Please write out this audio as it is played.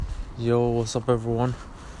Yo, what's up everyone?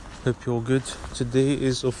 Hope you're good. Today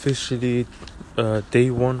is officially day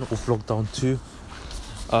one of lockdown 2.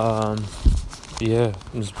 Yeah,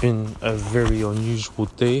 it's been a very unusual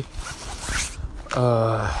day.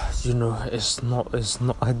 It's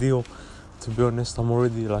not ideal, to be honest. I'm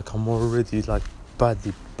already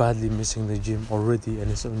badly missing the gym already, and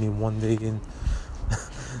it's only one day in.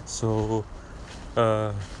 So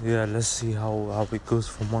yeah, let's see how it goes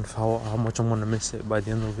for a month, how much I'm gonna miss it by the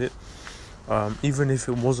end of it. Even if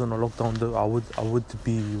it wasn't a lockdown though, I would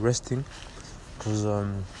be resting, because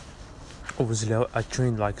obviously I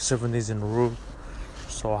trained like 7 days in a row,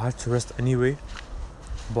 so I had to rest anyway.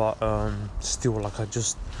 But still, like, I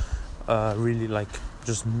just really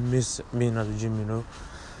just miss being at the gym,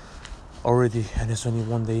 already, and it's only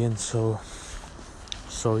one day in. So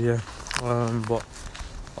yeah. But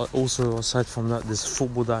also, aside from that, there's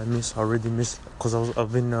football that I already miss, because I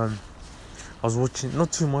was watching,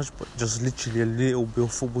 not too much, but just literally a little bit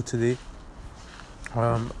of football today,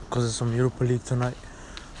 because there's some Europa League tonight.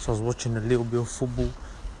 So I was watching a little bit of football,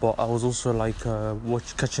 but I was also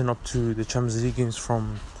catching up to the Champions League games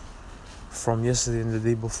from yesterday and the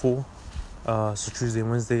day before. So Tuesday and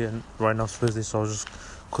Wednesday, and right now it's Thursday. So I was just,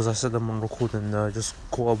 because I set them on record, and just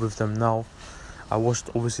caught up with them now. I watched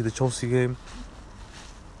obviously the Chelsea game.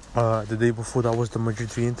 The day before that was the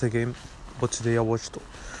Madrid v Inter game, but today I watched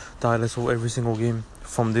the highlights of every single game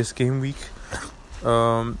from this game week.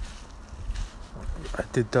 I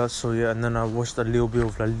did that, so yeah, and then I watched a little bit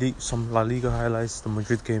of some La Liga highlights, the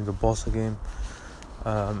Madrid game, the Barca game,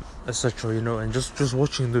 etc. And just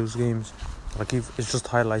watching those games, if it's just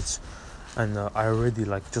highlights, and I already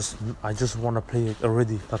I just want to play it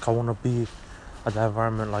already. I want to be at the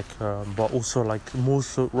environment, but also more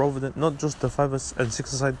so, rather than not just the 5 and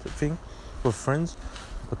 6-a-side thing with friends,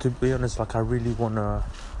 but to be honest, I really want to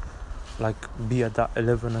be at that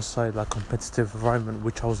 11-a-side competitive environment,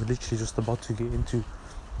 which I was literally just about to get into.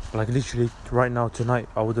 Literally right now, tonight,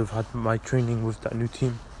 I would have had my training with that new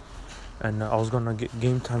team, and I was gonna get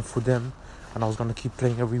game time for them, and I was gonna keep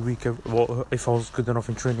playing every week. If I was good enough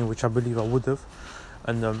in training, which I believe I would have,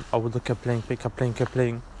 and I would have kept playing,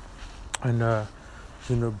 and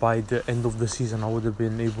by the end of the season, I would have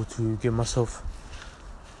been able to get myself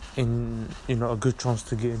in a good chance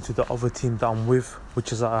to get into the other team that I'm with,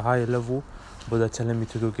 which is at a higher level, but they're telling me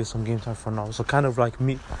to go get some game time for now. So kind of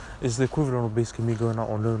me, it's the equivalent of basically me going out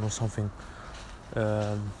on loan or something.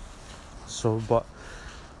 Yeah,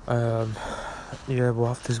 we'll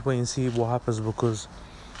have to wait and see what happens, because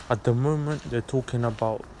at the moment they're talking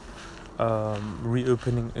about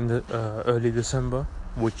reopening in the early December,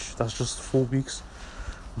 which that's just 4 weeks.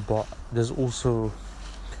 But there's also,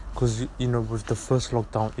 because with the first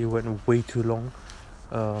lockdown it went way too long.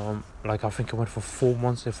 I think it went for 4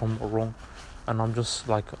 months, if I'm not wrong, and I'm just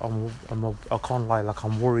I can't lie,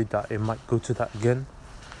 I'm worried that it might go to that again.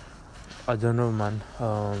 I don't know, man.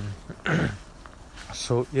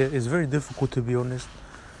 So yeah, it's very difficult, to be honest,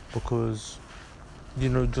 because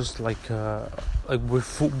just with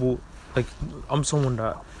football, I'm someone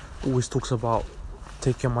that always talks about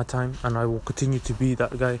taking my time, and I will continue to be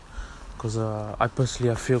that guy, because I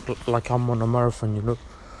feel like I'm on a marathon,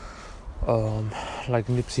 like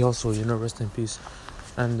Nipsey Hussle, rest in peace.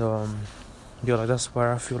 And that's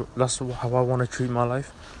where I feel, that's how I want to treat my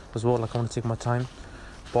life as well. I want to take my time,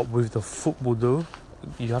 but with the football though,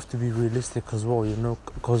 you have to be realistic as well,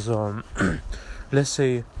 because let's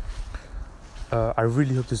say, I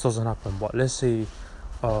really hope this doesn't happen, but let's say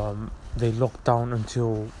they lock down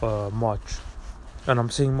until March. And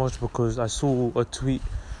I'm saying March because I saw a tweet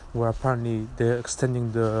where apparently they're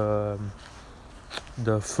extending the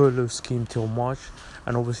furlough scheme till March,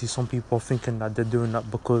 and obviously some people are thinking that they're doing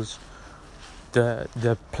that because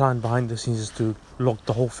their plan behind the scenes is to lock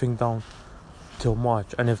the whole thing down till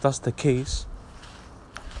March. And if that's the case,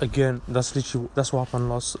 again, that's what happened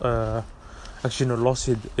last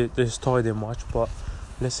year. They started in March, but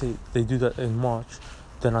let's say they do that in March,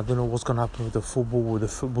 then I don't know what's gonna happen with the football. Will the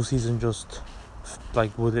football season just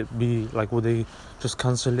would they just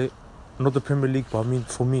cancel it? Not the Premier League, but I mean,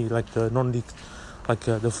 for me, the non-league,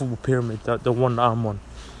 the football pyramid, the one that I'm on,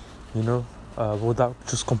 will that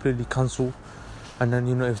just completely cancel? And then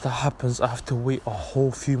if that happens, I have to wait a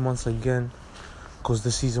whole few months again, because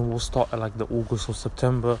the season will start at the August or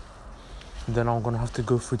September. Then I'm gonna have to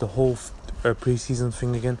go through the whole pre-season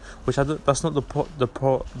thing again, which that's not the part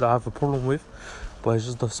that I have a problem with, but it's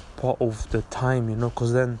just the part of the time,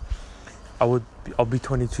 because then I'll be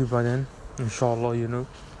 22 by then, inshallah,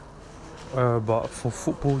 but for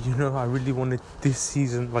football, I really wanted this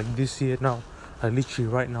season, this year now, literally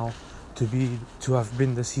right now, to have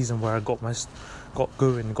been the season where I got got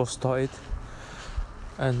going, got started,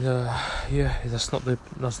 and yeah, that's not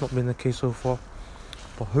been the case so far.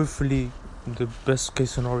 But hopefully, the best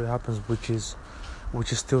case scenario happens, which is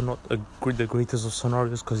still not the greatest of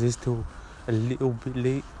scenarios, because it's still a little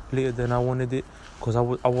bit later than I wanted it, because I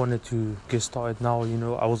wanted to get started now.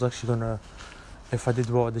 I was actually gonna, if I did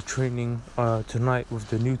well at the training tonight with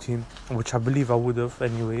the new team, which I believe I would have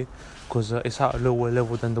anyway, because it's at a lower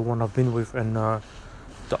level than the one I've been with, and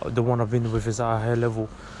the one I've been with is at a higher level.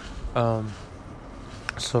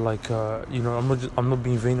 So like I'm not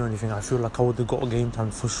being vain or anything. I feel like I would have got a game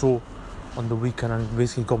time for sure on the weekend, and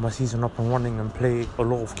basically got my season up and running and play a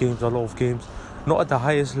lot of games, not at the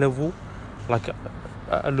highest level, like at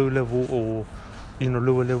a low level, or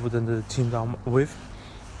lower level than the team that I'm with,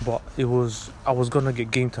 but I was gonna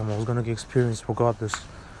get game time, I was gonna get experience regardless.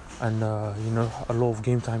 And a lot of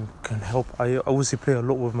game time can help. I obviously play a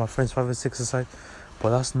lot with my friends 5 and 6 aside, but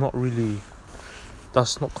that's not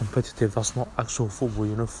competitive, that's not actual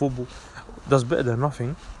football. Football, that's better than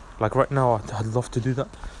nothing. Like right now I'd love to do that,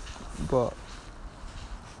 but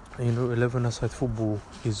 11-a-side football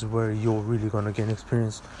is where you're really gonna gain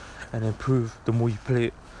experience and improve the more you play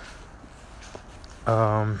it.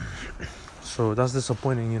 So that's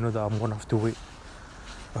disappointing, that I'm gonna have to wait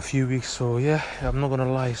a few weeks. So yeah, I'm not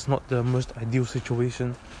gonna lie, it's not the most ideal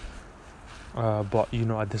situation, but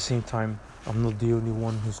at the same time, I'm not the only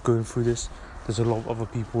one who's going through this. There's a lot of other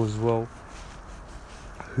people as well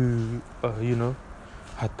who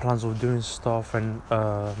had plans of doing stuff, and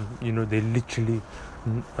they literally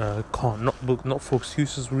can't, not for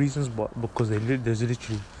excuses reasons, but because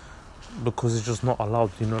because it's just not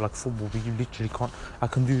allowed. Like football, you literally can't. I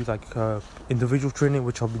can do like individual training,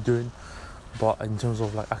 which I'll be doing, but in terms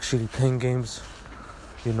of like actually playing games,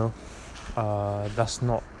 that's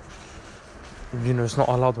not, it's not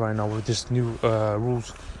allowed right now with this new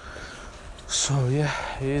rules. So yeah,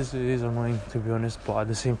 it is annoying, to be honest, but at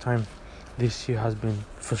the same time, this year has been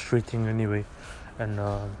frustrating anyway, and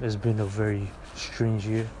it's been a very strange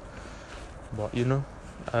year, but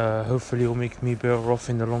hopefully it'll make me better off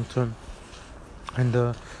in the long term. And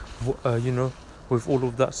with all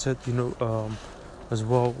of that said, as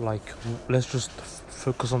well, like, let's just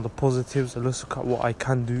focus on the positives, and let's look at what I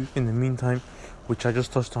can do in the meantime, which I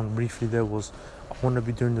just touched on briefly. There was, I want to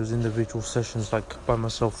be doing those individual sessions, like by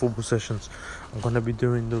myself, football sessions. I'm going to be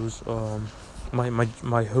doing those my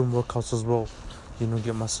home workouts as well,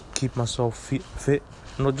 keep myself fit,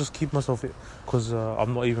 not just keep myself fit, because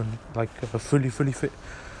I'm not even like fully fit,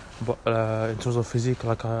 but in terms of physique,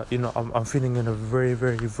 like I'm feeling in a very,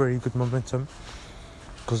 very, very good momentum,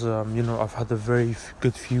 because I've had a very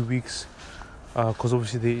good few weeks, because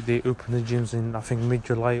obviously they opened the gyms in, I think,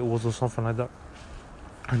 mid-July it was, or something like that,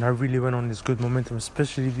 and I really went on this good momentum,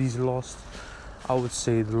 especially these I would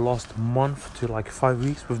say the last month to like 5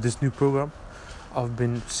 weeks with this new program. I've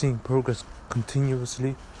been seeing progress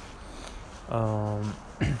continuously, so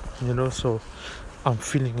I'm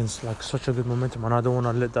feeling it's like such a good momentum, and I don't want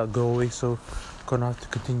to let that go away, so I'm gonna have to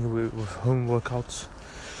continue with home workouts,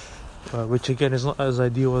 which again is not as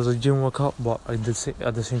ideal as a gym workout, but at the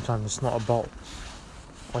same time, it's not about,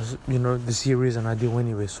 this year isn't ideal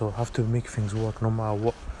anyway, so I have to make things work no matter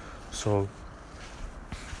what. So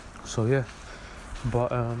yeah.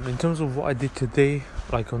 But in terms of what I did today,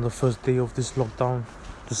 like on the first day of this lockdown,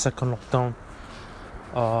 the second lockdown,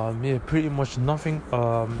 pretty much nothing.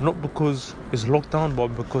 Not because it's lockdown, but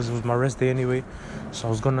because it was my rest day anyway. So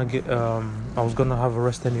I was gonna have a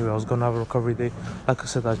rest anyway. I was gonna have a recovery day. Like I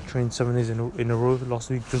said, I trained 7 days in a row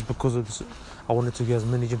last week, just because of this. I wanted to get as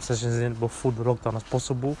many gym sessions in before the lockdown as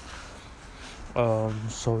possible.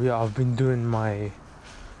 So yeah, I've been doing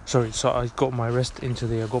so I got my rest in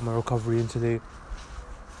today. I got my recovery in today.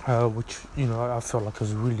 Which I felt like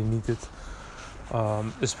was really needed,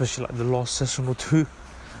 especially like the last session or two.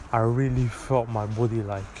 I really felt my body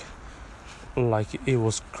like it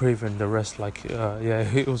was craving the rest,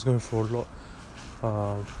 it was going for a lot,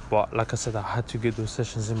 but like I said, I had to get those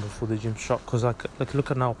sessions in before the gym shut, because like look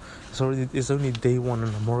at now, it's only day one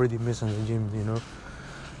and I'm already missing the gym,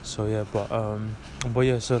 so yeah. But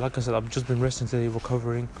yeah, so like I said, I've just been resting today,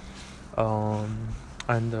 recovering,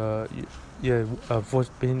 and I've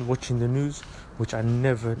been watching the news, which I'm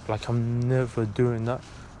never doing that.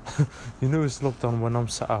 It's lockdown when I'm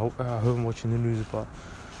sat at home watching the news, but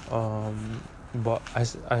I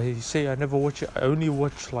say I never watch it. I only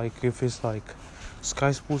watch like if it's like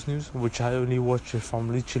Sky Sports News, which I only watch if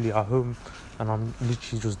I'm literally at home and I'm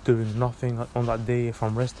literally just doing nothing on that day, if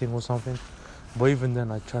I'm resting or something. But even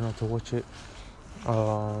then, I try not to watch it.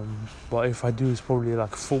 But if I do, it's probably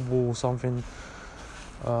like football or something.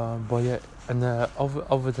 But yeah, and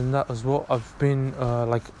other than that as well, I've been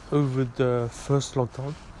like over the first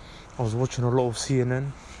lockdown, I was watching a lot of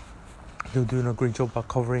CNN. They were doing a great job at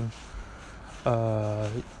covering, uh,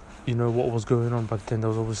 what was going on back then. There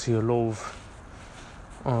was obviously a lot of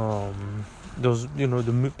there was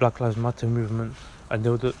the Black Lives Matter movement, and they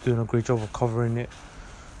were doing a great job of covering it.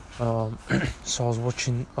 So I was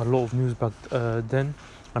watching a lot of news back then,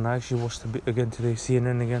 and I actually watched a bit again today,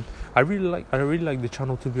 CNN again. I really like the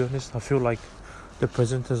channel, to be honest. I feel like the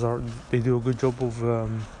presenters they do a good job of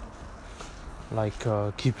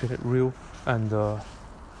keeping it real and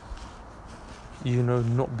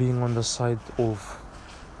not being on the side of,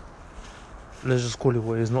 let's just call it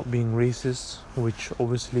what it is, not being racist, which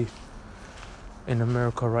obviously in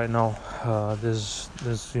America right now there's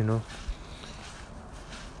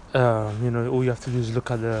all you have to do is look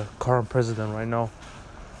at the current president right now,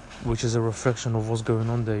 which is a reflection of what's going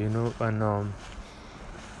on there, and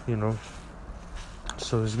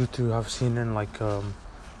so it's good to have CNN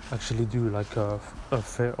actually do like a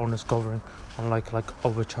fair, honest covering, unlike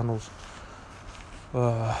other channels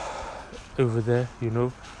over there,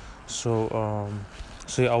 So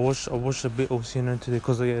yeah, I watched a bit of CNN today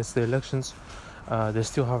because it's the elections. They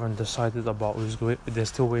still haven't decided about who's going. They're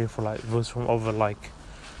still waiting for votes from other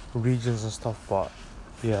regions and stuff. But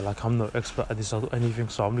yeah, I'm no expert at this or anything,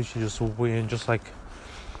 so I'm literally just waiting, just like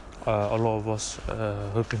a lot of us,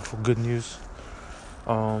 hoping for good news.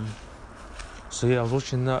 So yeah, I was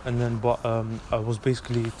watching that, and then I was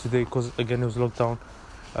basically today, because again it was lockdown,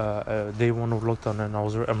 day one of lockdown, and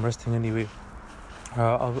I'm resting anyway.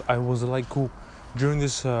 I was cool during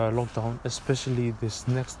this lockdown, especially this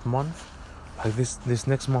next month. This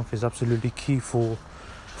next month is absolutely key for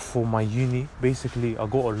my uni. Basically, I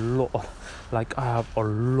got a lot I have a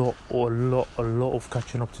lot of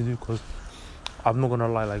catching up to do, because I'm not gonna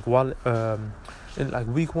lie, while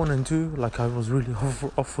in week 1 and 2, I was really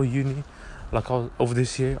off for uni. I was over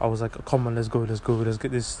this year, I was like, come on, let's go, let's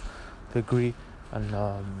get this degree. And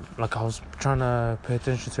I was trying to pay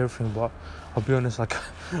attention to everything, but I'll be honest,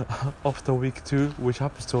 after week 2, which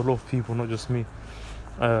happens to a lot of people, not just me,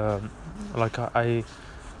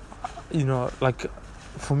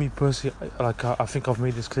 for me personally, I think I've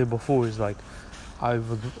made this clear before, is I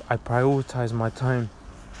prioritize my time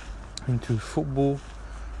into football,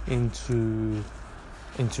 into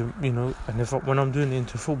and when I'm doing it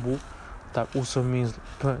into football, that also means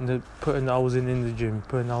putting the hours in the gym,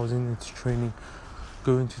 putting hours into training,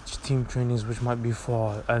 going to team trainings which might be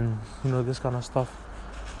far, and this kind of stuff.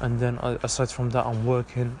 And then aside from that, I'm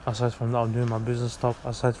working. Aside from that, I'm doing my business stuff.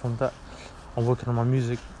 Aside from that, I'm working on my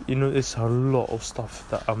music. It's a lot of stuff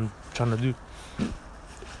that I'm trying to do.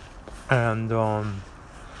 And the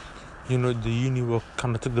uni work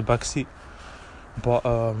kind of took the back seat. But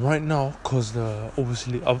right now, because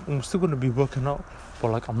obviously I'm still going to be working out,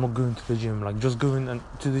 but I'm not going to the gym. Just going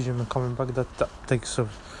to the gym and coming back, that takes an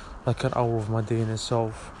hour of my day in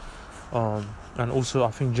itself. And also,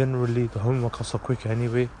 I think generally the home workouts are quicker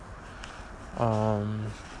anyway. I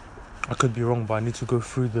could be wrong, but I need to go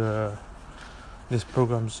through this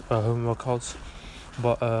program's home workouts.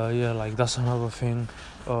 But yeah, that's another thing.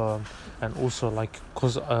 And also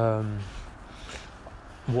cause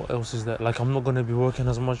what else is there? I'm not gonna be working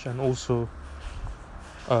as much, and also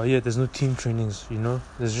there's no team trainings.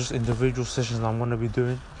 There's just individual sessions that I'm gonna be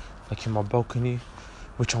doing, in my balcony,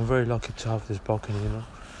 which I'm very lucky to have this balcony.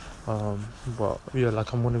 But yeah,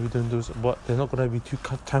 I'm gonna be doing those, but they're not gonna be too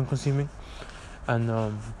time consuming. And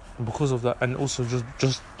because of that, and also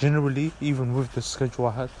just generally, even with the schedule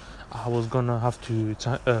I had, I was gonna have to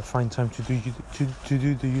find time to do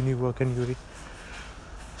the uni work anyway.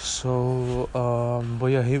 So but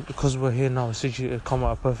yeah, because we're here now, it's actually come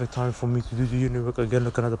at a perfect time for me to do the uni work again,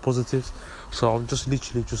 looking at the positives. So I'm just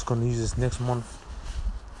literally just gonna use this next month,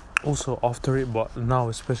 also after it, but now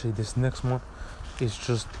especially this next month, it's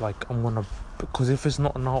just I'm gonna, because if it's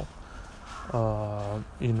not now,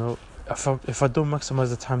 if I don't maximize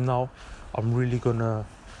the time now, I'm really gonna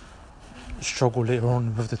struggle later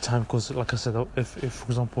on with the time. Because like I said, if for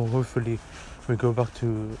example, hopefully we go back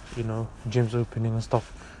to gyms opening and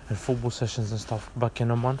stuff, and football sessions and stuff back in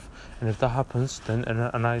a month, and if that happens, then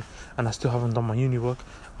and I still haven't done my uni work,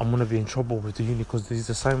 I'm gonna be in trouble with the uni, because these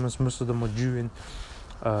assignments, most of them are due in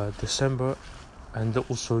December and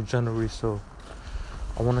also January. So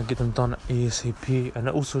I want to get them done ASAP, and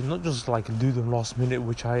also not just do them last minute,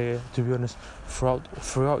 which I, to be honest,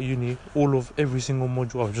 throughout uni, every single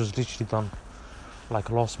module I've just literally done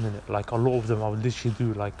last minute. A lot of them I would literally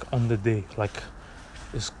do on the day.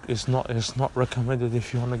 It's not recommended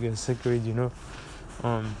if you want to get a sick grade,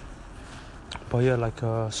 But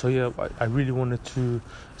yeah, so yeah, I really wanted to,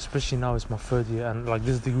 especially now it's my third year, and like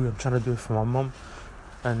this degree I'm trying to do it for my mum,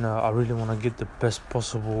 and I really want to get the best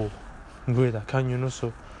possible grade I can,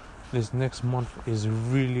 so this next month is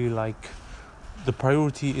really like, the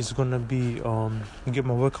priority is gonna be get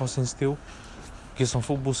my workouts in still, get some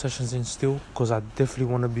football sessions in still, because I definitely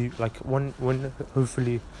want to be like, when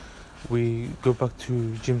hopefully we go back to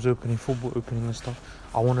gyms opening, football opening and stuff,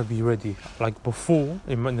 I want to be ready. Like before,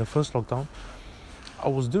 in the first lockdown, I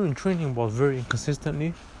was doing training but very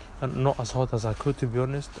inconsistently and not as hard as I could, to be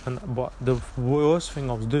honest. But the worst thing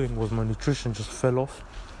I was doing was my nutrition just fell off.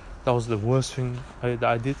 That was the worst thing that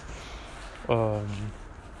I did.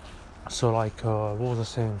 So like, what was I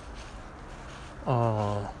saying?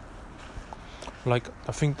 Like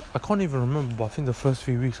I can't even remember, but I think the first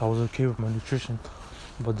few weeks I was okay with my nutrition,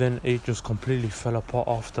 but then it just completely fell apart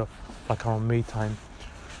after, like around May time.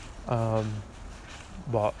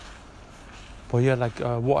 But yeah, like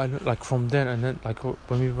what I like from then, and then like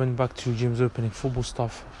when we went back to gyms opening, football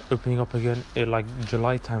stuff opening up again, like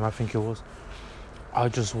July time I think it was, I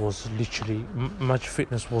just was literally, much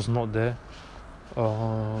fitness was not there.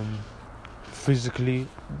 Physically,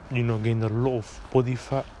 gained a lot of body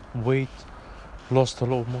fat, weight, lost a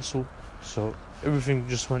lot of muscle, so everything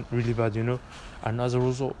just went really bad, and as a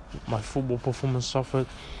result my football performance suffered.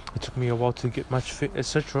 It took me a while to get match fit,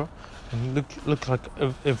 etc., and look like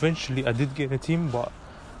eventually I did get in a team, but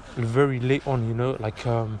very late on,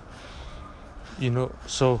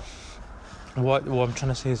 so what I'm trying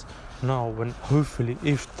to say is, now when hopefully,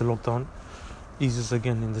 if the lockdown eases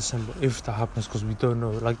again in December, if that happens, because we don't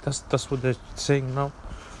know, like that's what they're saying now.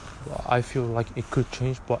 I feel like it could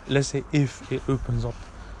change, but let's say if it opens up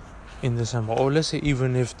in December, or let's say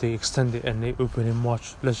even if they extend it and they open in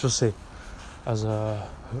March, let's just say,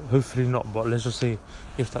 hopefully not, but let's just say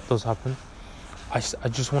if that does happen, I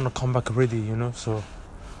just want to come back ready, so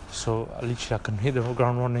literally I can hit the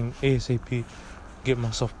ground running ASAP, get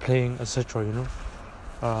myself playing, etc.,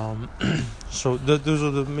 so those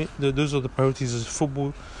are the priorities, is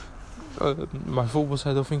football, my football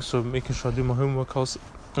side of things, so making sure I do my home workouts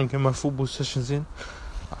and get my football sessions in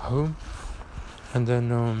at home, and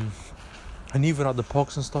then and even at the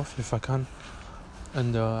parks and stuff if I can,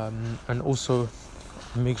 and also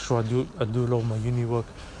make sure I do a lot of my uni work.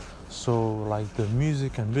 So like the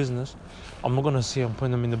music and business, I'm not gonna say I'm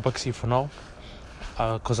putting them in the backseat for now,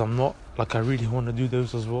 because I'm not, like I really want to do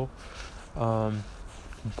those as well,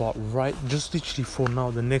 but just literally for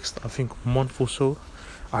now, the next I think month or so,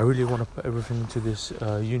 I really want to put everything into this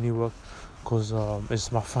uni work, because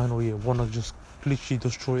it's my final year. Want to just literally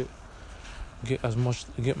destroy it, get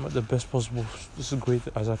the best possible grade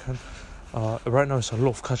as I can. Right now it's a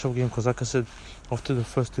lot of catch-up game, because like I said, after the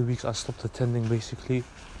first 2 weeks I stopped attending basically,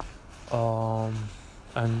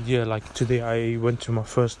 and yeah, like today I went to my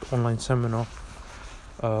first online seminar,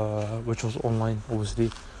 which was online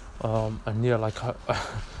obviously, and yeah, like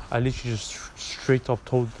I literally just straight up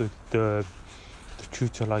told the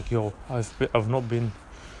tutor, like, yo, I've not been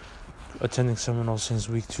attending seminars since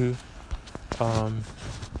week 2.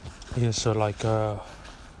 Yeah, so like,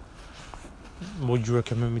 what do you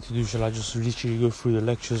recommend me to do? Shall I just literally go through the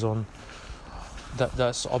lectures on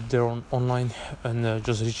that's up there online, and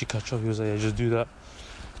just literally catch up? He was like, yeah, just do that,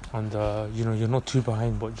 and you're not too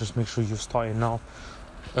behind, but just make sure you're starting now.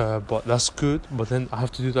 But that's good, but then I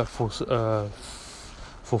have to do that for 2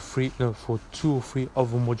 or 3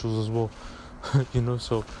 other modules as well.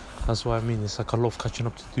 So that's what I mean. It's like a lot of catching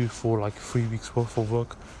up to do for like 3 weeks worth of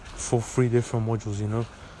work for 3 different modules,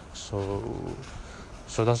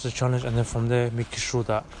 so that's the challenge. And then from there, making sure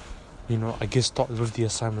that I get started with the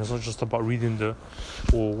assignment. It's not just about reading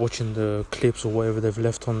or watching the clips or whatever they've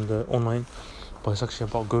left on the online, but it's actually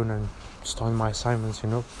about going and starting my assignments,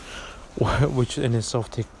 which in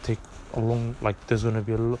itself take a long, like there's going to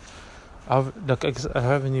be a lot. I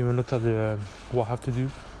haven't even looked at the what I have to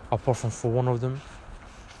do apart from for one of them,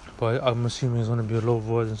 but I'm assuming it's going to be a lot of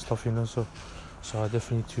words and stuff, so I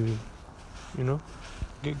definitely need to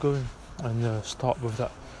get going and start with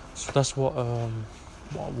that. So that's what I'm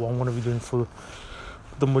going to be doing for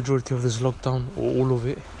the majority of this lockdown, or all of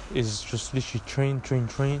it, is just literally train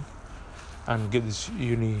and get this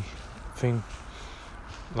uni thing,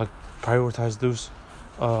 like prioritize those,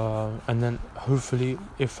 and then hopefully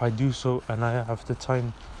if I do so and I have the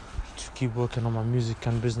time to keep working on my music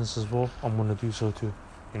and business as well, I'm gonna do so too,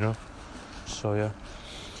 so yeah.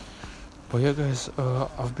 But yeah guys,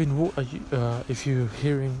 I've been if you're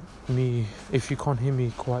hearing me, if you can't hear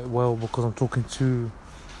me quite well because I'm talking too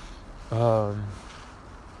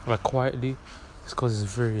like quietly, it's because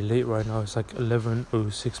it's very late right now. It's like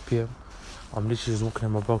 11:06 p.m. I'm literally just walking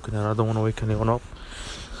in my balcony and I don't want to wake anyone up.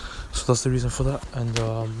 So that's the reason for that. And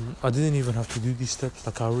I didn't even have to do these steps.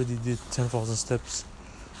 Like I already did 10,000 steps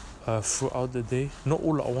throughout the day. Not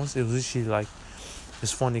all at once. It was literally like,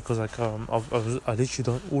 it's funny because like I literally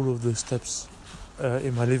done all of the steps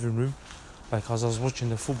in my living room. Like as I was watching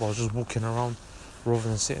the football, I was just walking around rather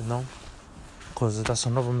than sitting down. Because that's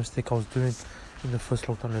another mistake I was doing in the first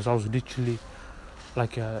lockdown. Is I was literally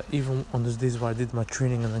like even on those days where I did my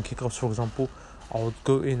training and then kickoffs, for example, I would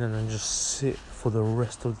go in and then just sit for the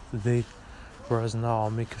rest of the day. Whereas now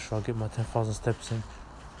I'm making sure I get my 10,000 steps in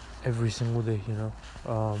every single day, you know,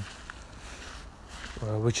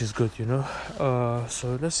 which is good, you know.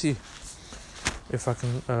 So let's see if I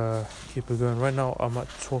can keep it going. Right now I'm at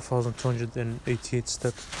 12,288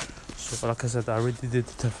 steps. So like I said, I already did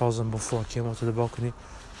 10,000 before I came out to the balcony,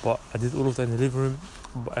 but I did all of that in the living room,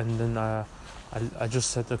 and then I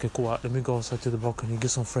just said, okay, cool, let me go outside to the balcony, get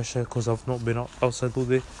some fresh air, because I've not been outside all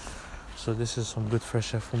day. So this is some good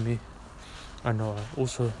fresh air for me. And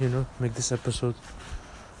also, you know, make this episode,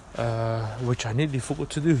 which I nearly forgot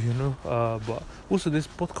to do, you know. But also this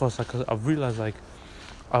podcast, like I've realized, like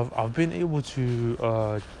I've been able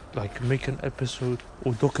to like make an episode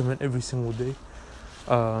or document every single day.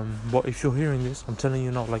 But if you're hearing this, I'm telling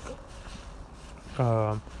you now, like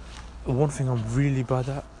one thing I'm really bad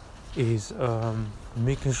at is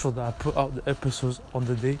making sure that I put out the episodes on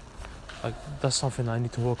the day. Like that's something I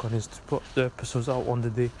need to work on, is to put the episodes out on the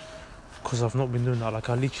day, because I've not been doing that. Like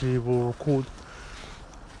I literally will record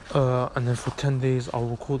and then for 10 days I'll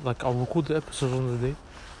record the episodes on the day,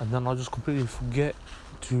 and then I'll just completely forget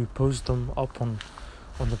to post them up on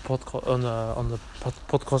the podcast on the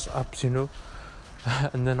podcast apps, you know.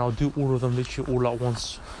 And then I'll do all of them literally all at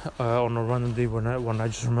once on a random day when I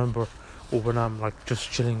just remember, or when I'm like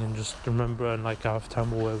just chilling and just remember and like I have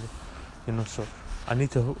time or whatever, you know. So I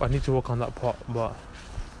need to work on that part, but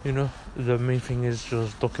you know, the main thing is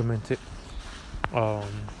just document it.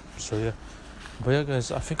 So yeah, but yeah,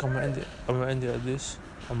 guys, I think I'm gonna end it at this.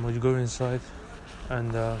 I'm gonna go inside,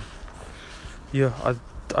 and yeah,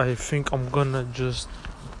 I think I'm gonna just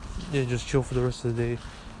chill for the rest of the day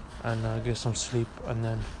and get some sleep, and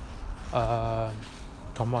then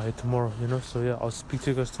come out here tomorrow, you know. So yeah, I'll speak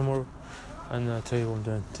to you guys tomorrow and tell you what I'm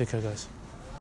doing. Take care, guys.